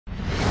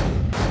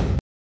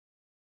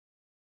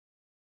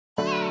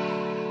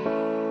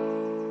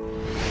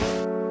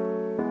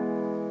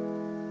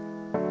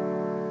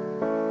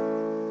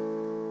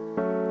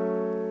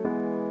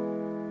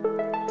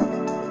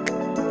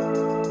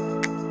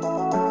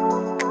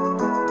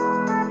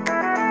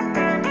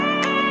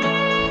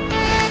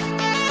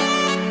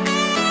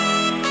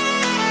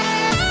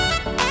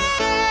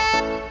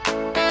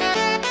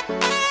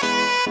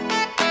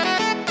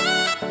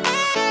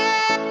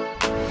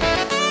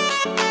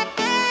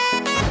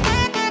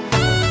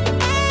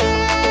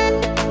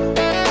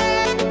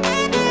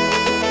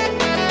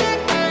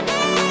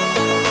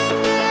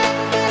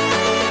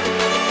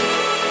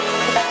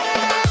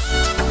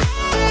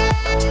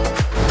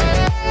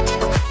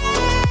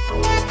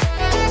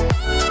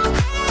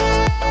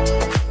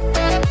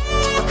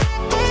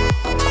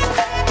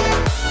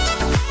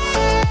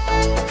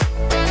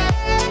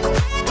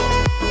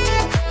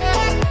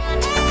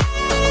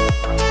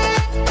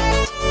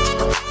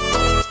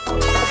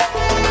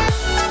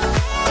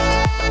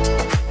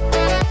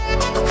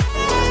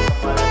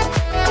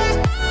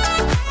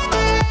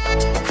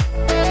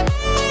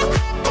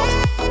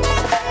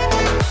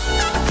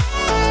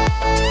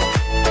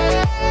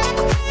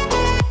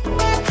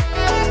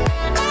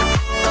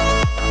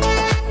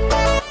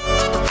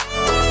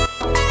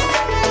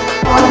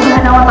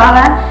Subhanahu wa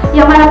Ta'ala,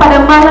 yang mana pada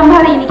malam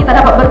hari ini kita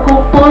dapat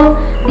berkumpul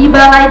di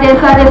Balai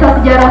Desa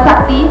Sejaro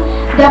Sakti,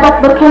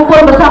 dapat berkumpul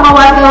bersama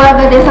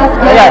warga-warga Desa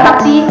Sejaro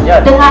Sakti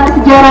dengan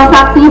sejarah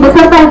sakti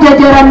beserta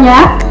jajarannya,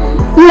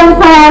 yang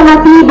saya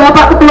hormati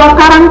Bapak Ketua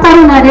Karang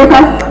Taruna Desa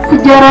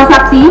Sejaro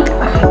Sakti.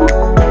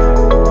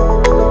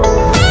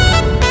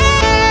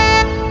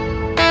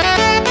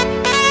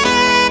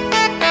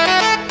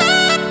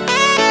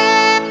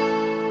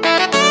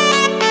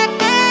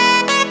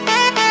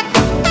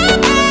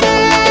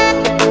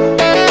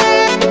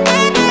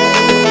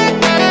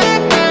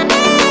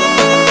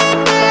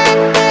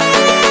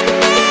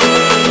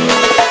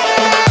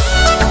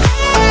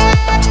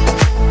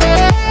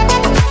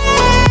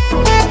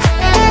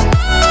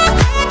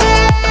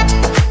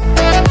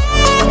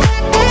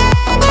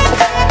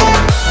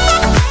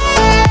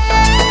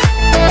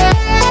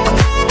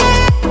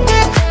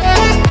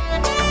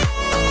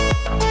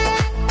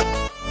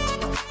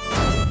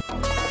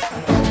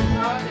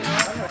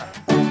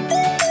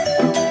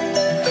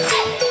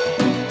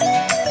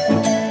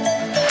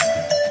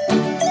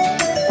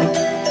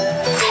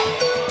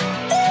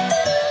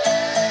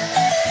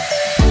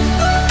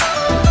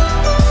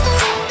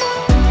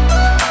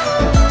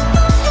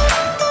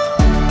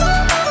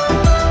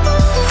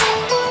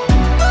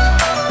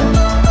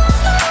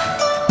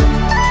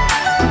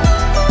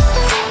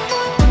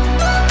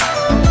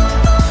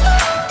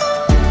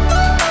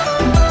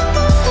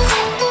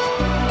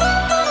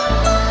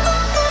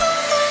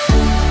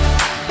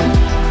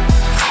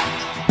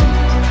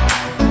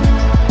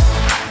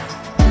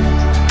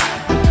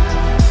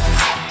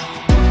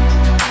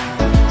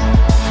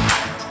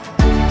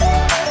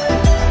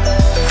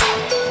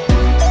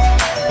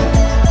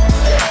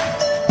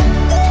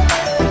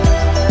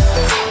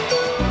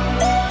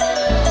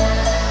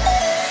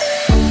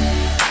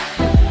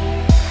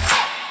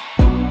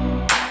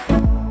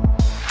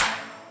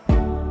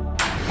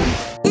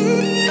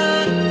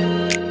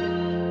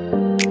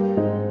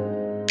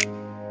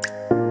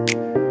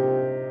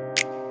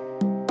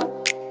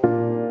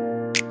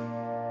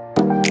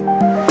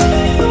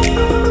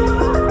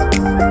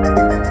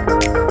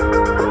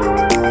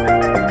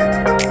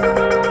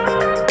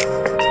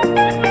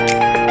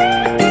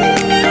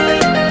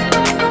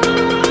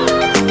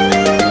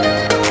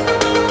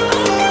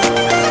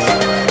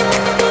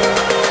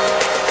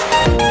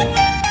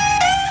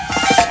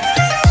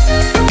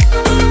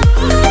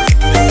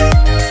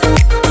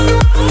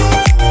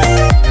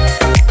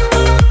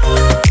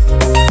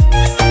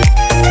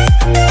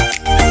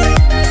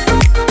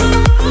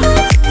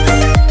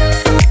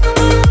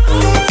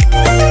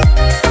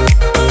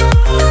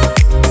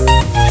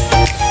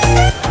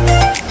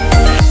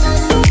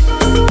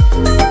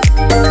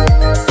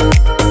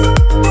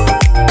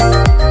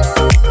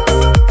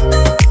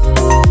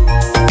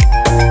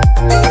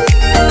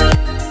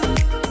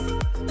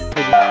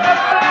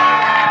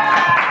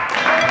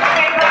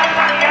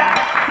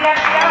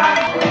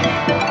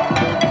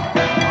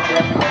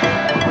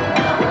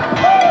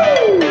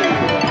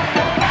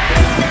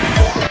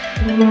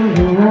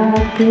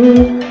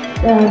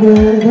 Tak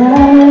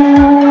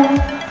berdaya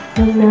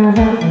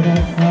menahan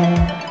rasa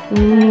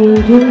ingin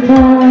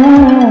jumpa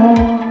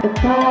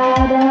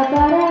kepada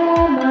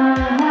para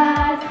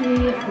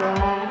mahasiswa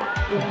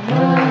yang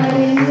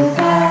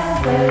merindukan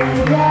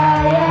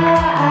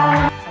kejayaan.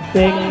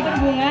 Selalu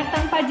berbunga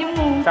tanpa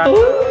jemu.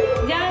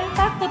 Jangan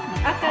takut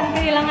akan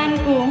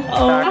kehilanganku.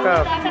 Aku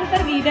tak akan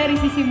pergi dari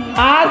sisimu.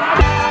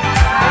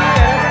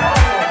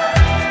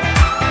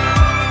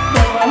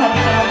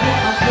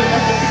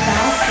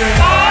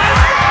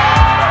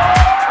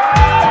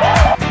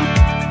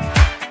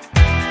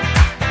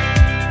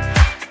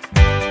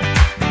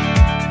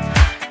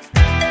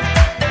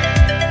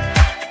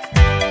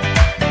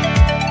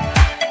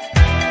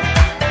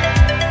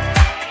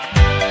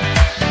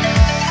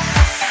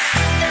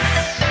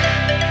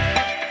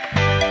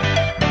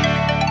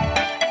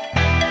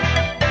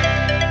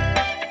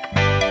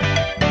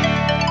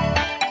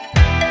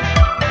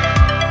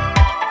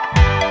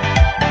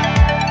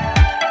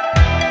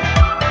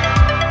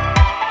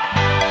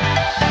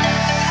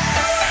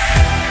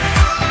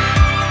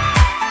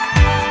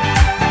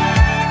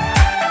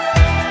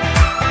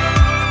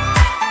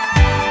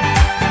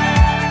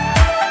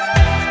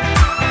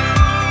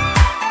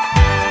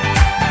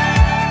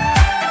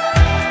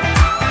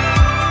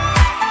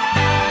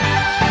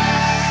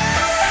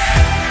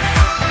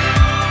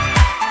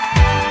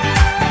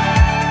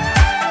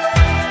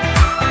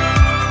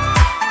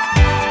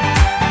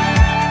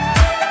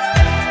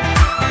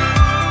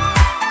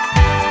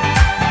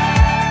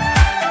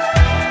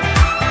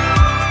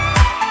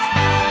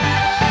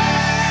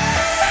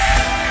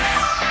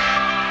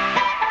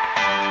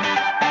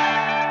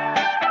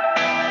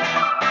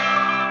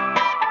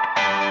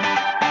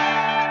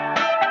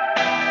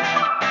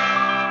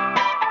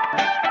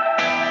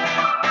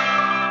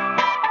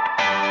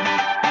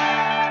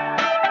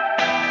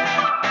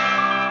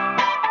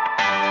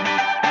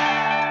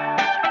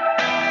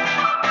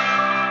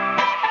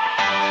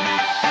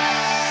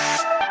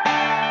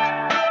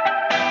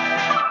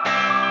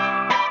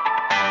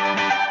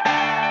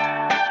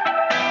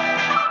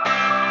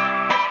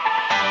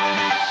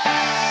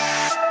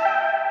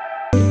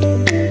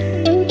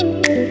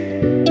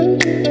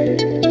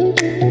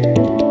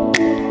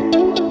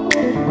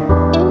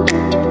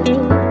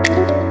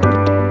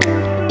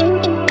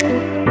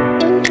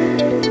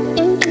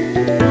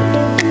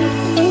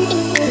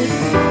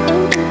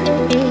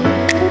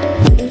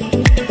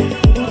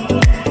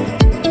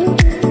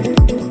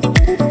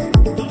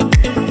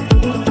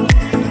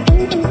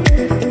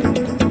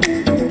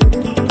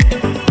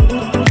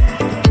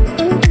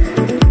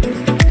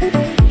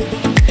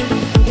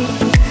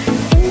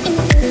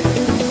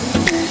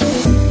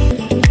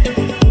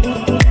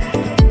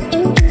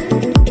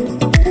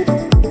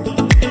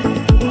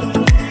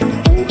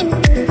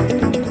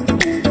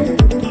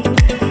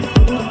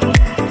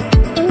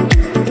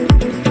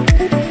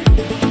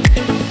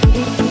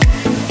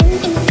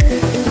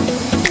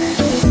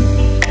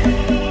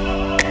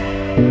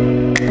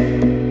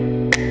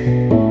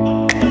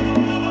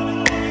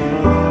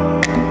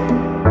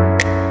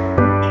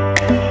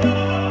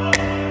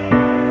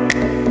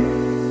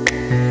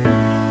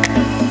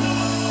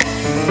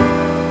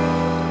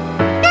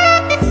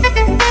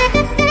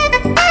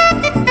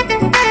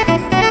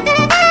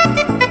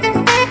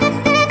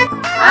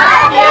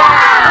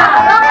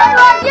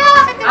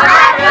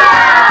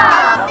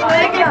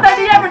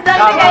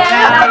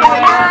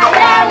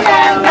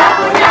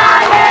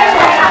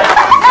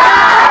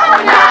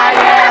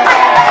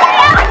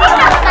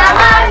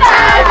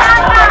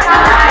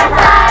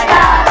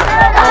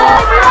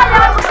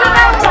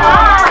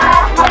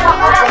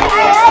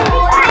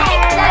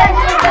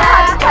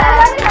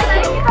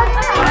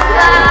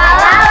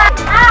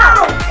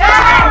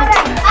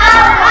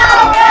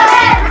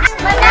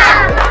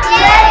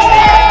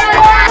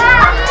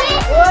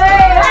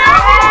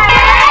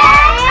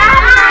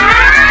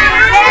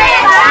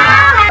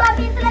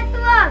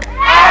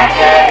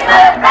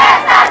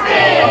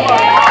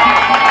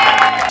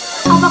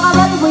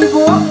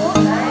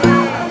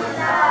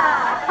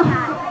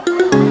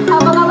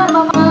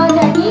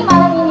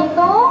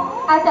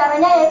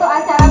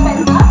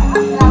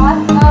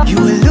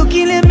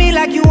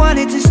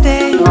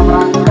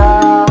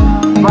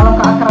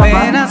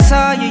 When I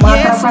saw you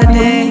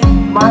yesterday,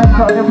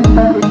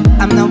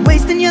 I'm not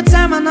wasting your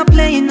time, I'm not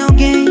playing no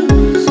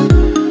games.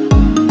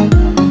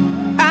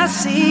 I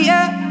see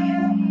ya.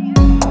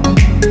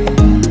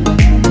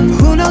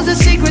 Who knows the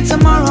secret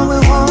tomorrow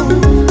will hold?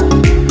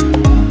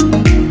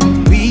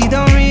 We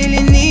don't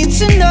really need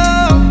to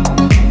know.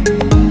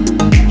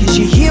 'Cause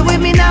you're here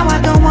with me now, I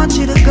don't want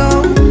you to go.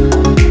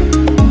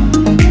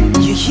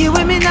 You're here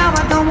with me now,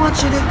 I don't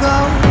want you to go.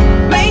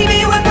 Maybe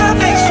we're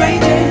perfect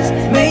strangers,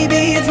 maybe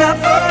it's not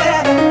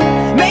forever.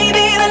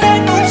 Maybe the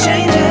light will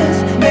change us,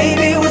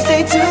 maybe we'll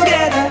stay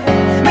together.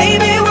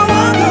 Maybe we'll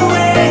walk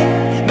away,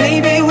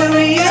 maybe we'll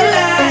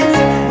realize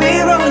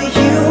we're only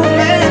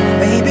human.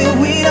 Maybe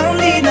we don't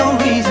need no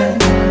reason.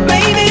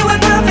 Maybe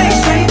we're perfect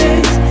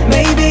strangers,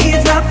 maybe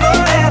it's not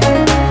forever.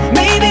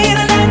 Maybe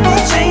the light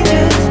will change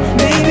us,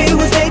 maybe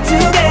we'll stay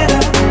together.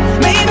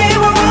 Maybe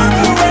we'll walk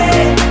away,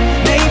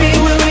 maybe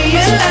we'll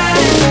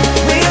realize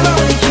we're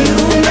only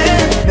human.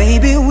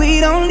 Maybe we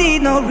don't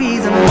need no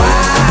reason why.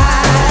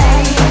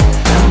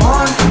 Come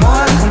on, come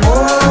on, come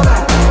over.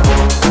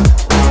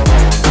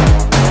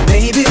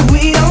 Maybe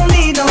we don't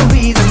need no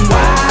reason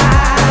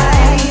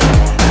why.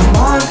 Come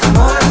on, come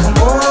on, come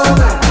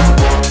over.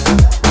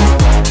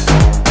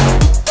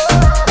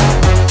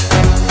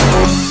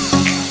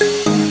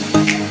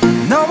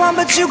 No one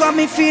but you got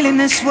me feeling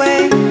this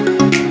way.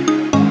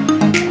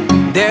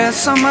 There's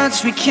so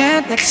much we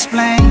can't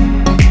explain.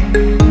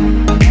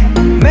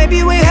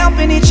 Maybe we're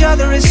helping each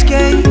other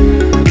escape.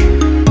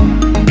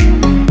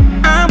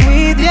 I'm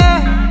with ya.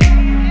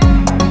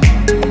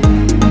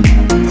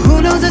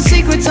 Who knows the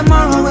secret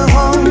tomorrow will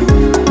hold?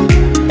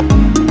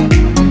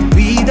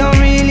 We don't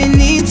really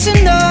need to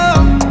know.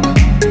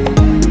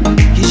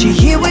 'Cause you're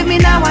here with me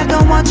now, I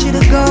don't want you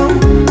to go.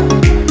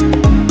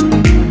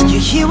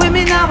 You're here with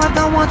me now, I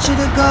don't want you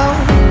to go.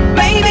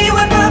 Maybe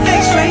we're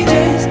perfect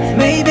strangers,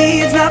 maybe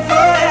it's not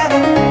forever.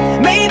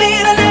 Maybe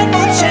the light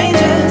will change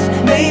us,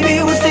 maybe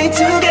we'll stay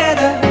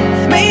together.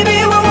 Maybe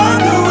we'll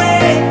walk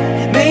away,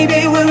 maybe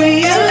we'll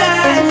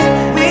realize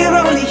we're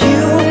only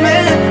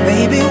human.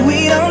 Maybe we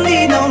don't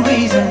need no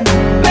reason.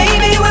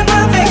 Maybe we're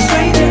perfect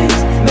strangers,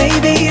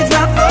 maybe it's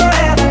not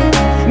forever.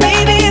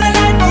 Maybe the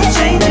light will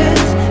change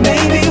us,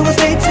 maybe we'll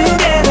stay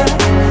together.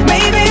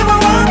 Maybe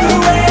we'll walk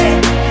away,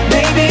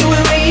 maybe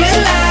we'll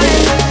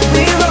realize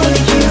we're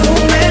only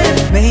human.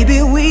 Maybe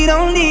we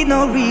don't need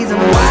no reason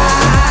why.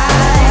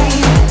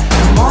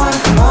 Come on,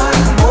 come on,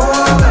 come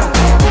over.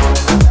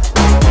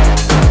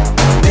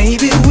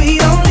 Maybe we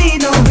don't need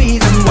no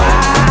reason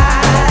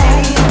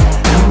why.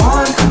 Come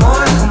on, come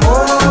on, come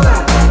over.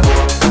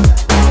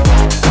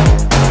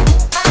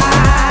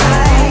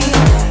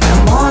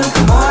 Come on,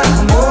 come on,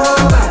 come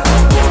over.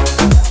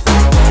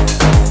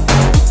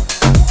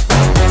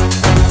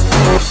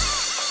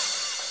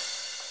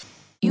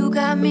 You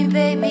got me,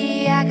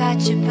 baby, I got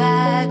your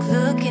back.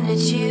 Looking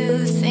at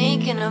you,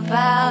 thinking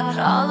about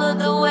all of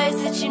the ways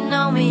that you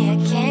know me, I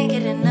can't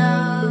get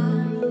enough.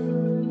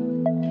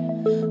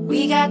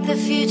 We got the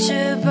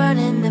future,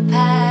 burning the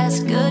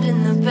past, good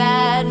and the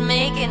bad,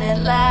 making it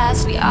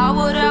last. We are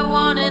what I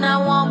want and I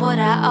want what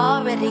I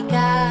already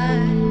got.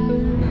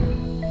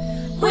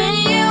 When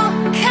you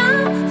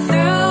come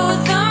through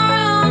the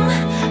room,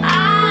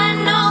 I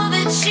know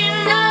that you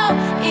know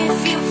if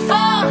you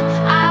fall,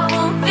 I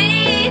won't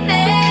be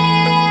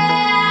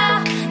there.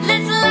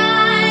 Let's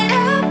light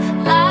up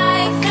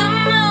like the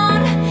moon.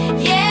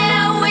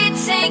 Yeah, we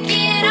take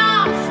it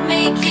off,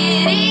 make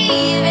it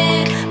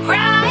even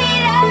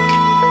brighter.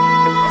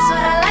 That's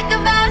what I like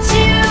about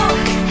you.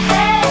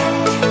 Hey,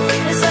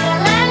 that's what I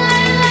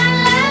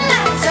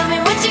like. Tell me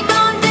what you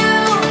gonna do.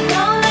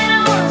 Know that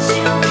I want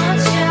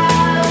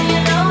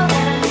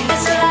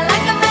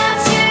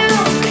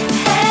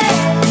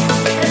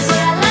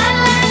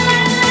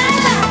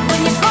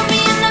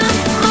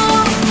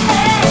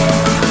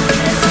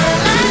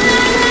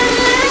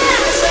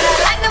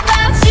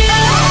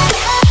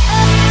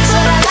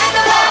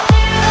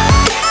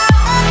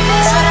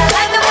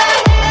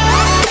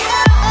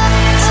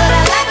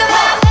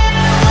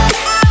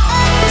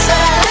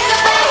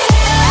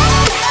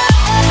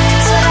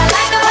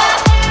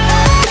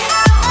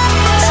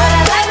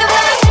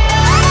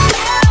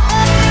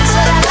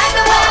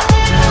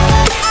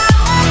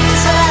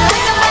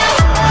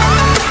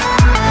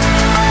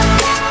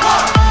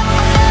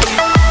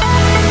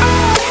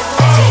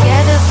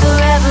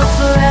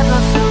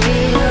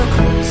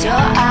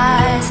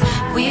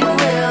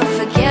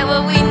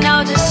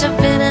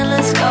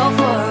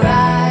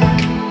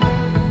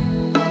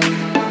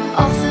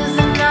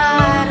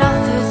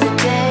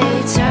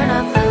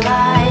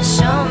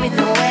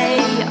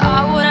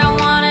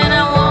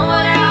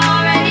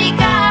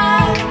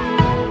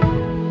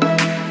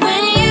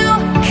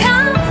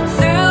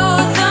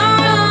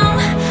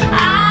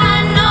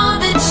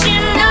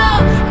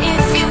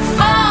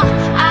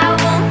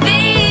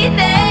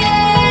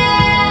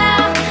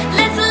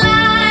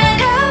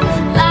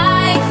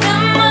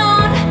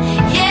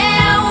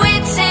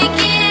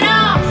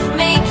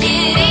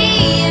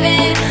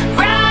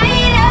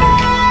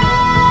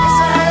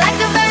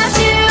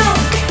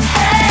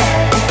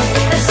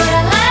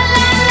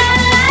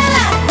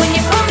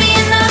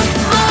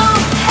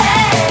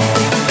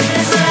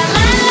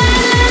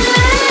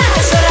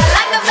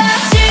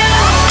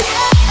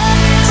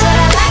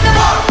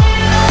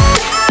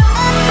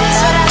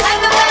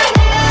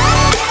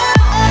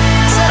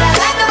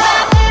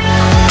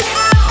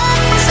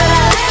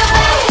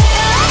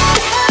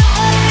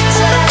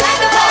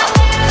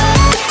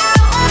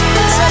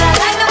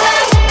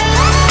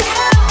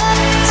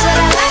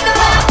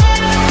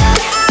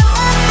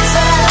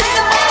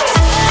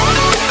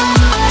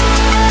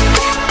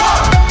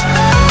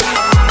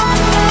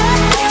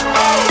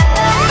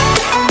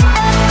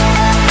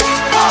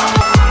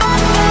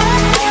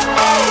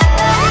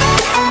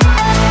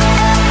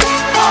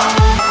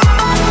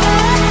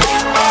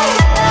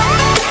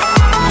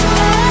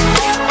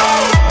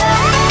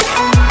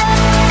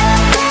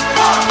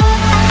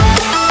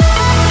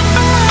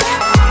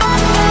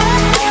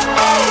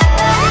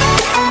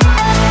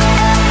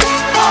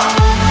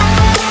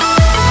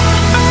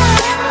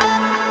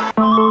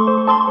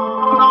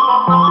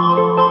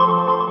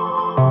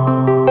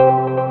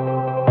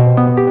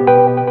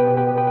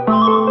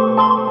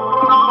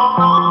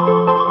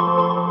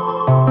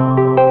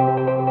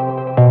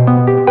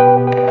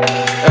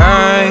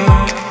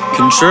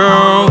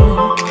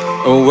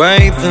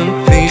hide the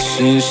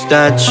pieces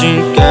that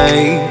you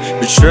gave,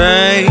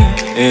 betray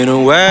in a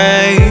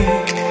way.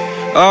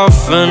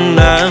 Often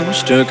I'm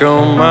stuck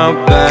on my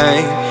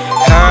back.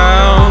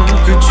 How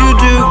could you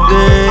do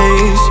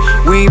this?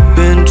 We've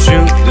been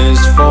through this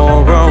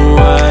for a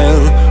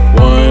while.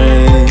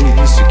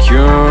 Once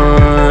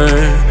secure,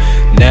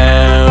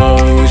 now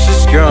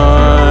she's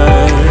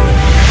gone.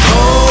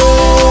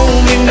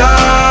 Hold me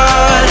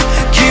not,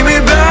 give me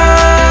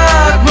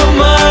back my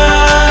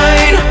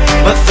mind.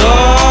 My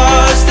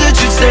thoughts that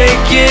you're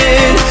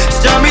taking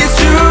stop me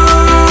to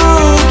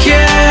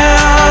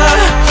care.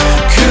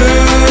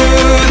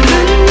 Could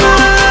the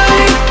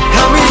night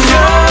help me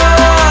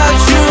shut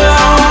you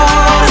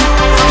out?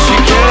 She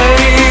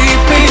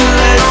gave me a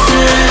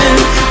lesson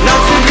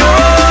not to go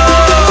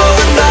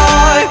and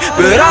die,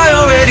 but I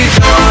already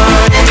died.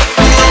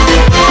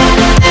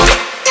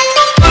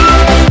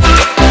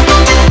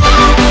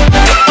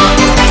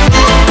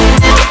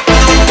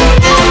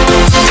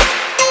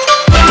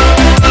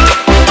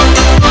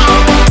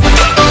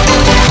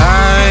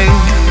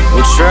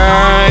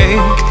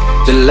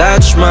 To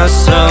latch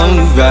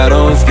myself out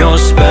of your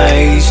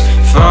space,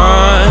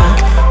 far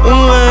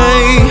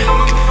away,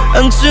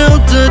 until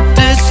the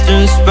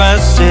distance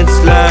passes its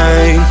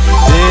line.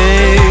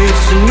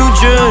 It's a new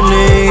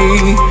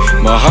journey,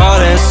 my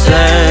heart has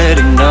had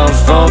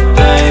enough of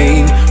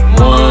pain.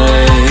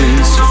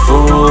 Once a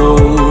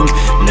fool,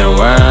 now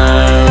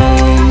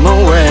I'm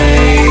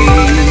away.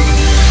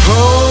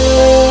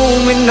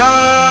 Hold me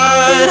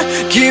not,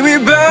 give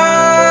me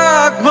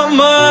back my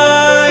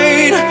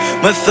mind.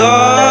 My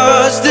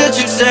thoughts that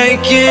you're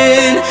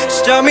taking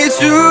stop me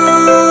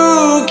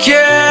to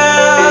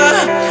care.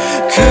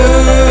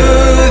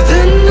 Could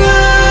the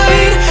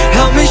night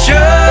help me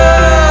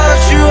shut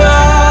you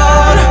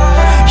out?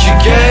 You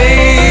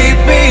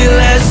gave me a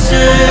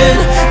lesson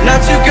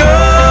not to go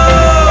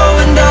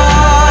and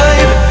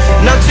dive,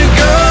 not to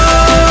go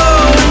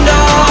and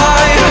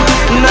dive,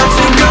 not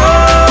to go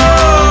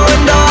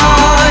and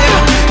dive,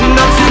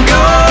 not to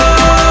go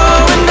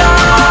and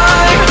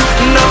dive,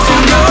 not to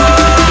go.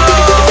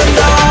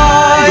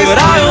 But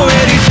I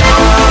already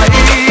died.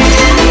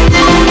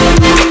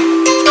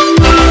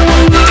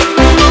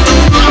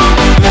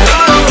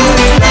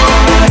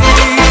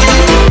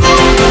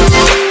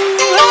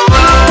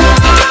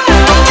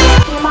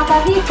 Terima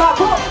kasih Pak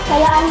Bu,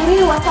 saya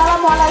akhiri.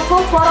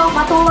 Wassalamualaikum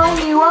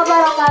warahmatullahi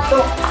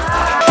wabarakatuh.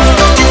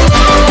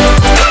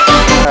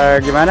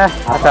 Gimana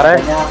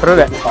acaranya?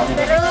 Seru gak?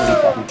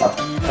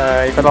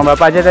 Ikut lomba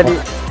apa aja tadi?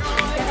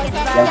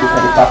 Yang bisa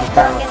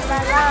dipakai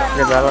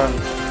balon.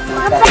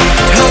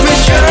 Help me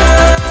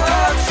shut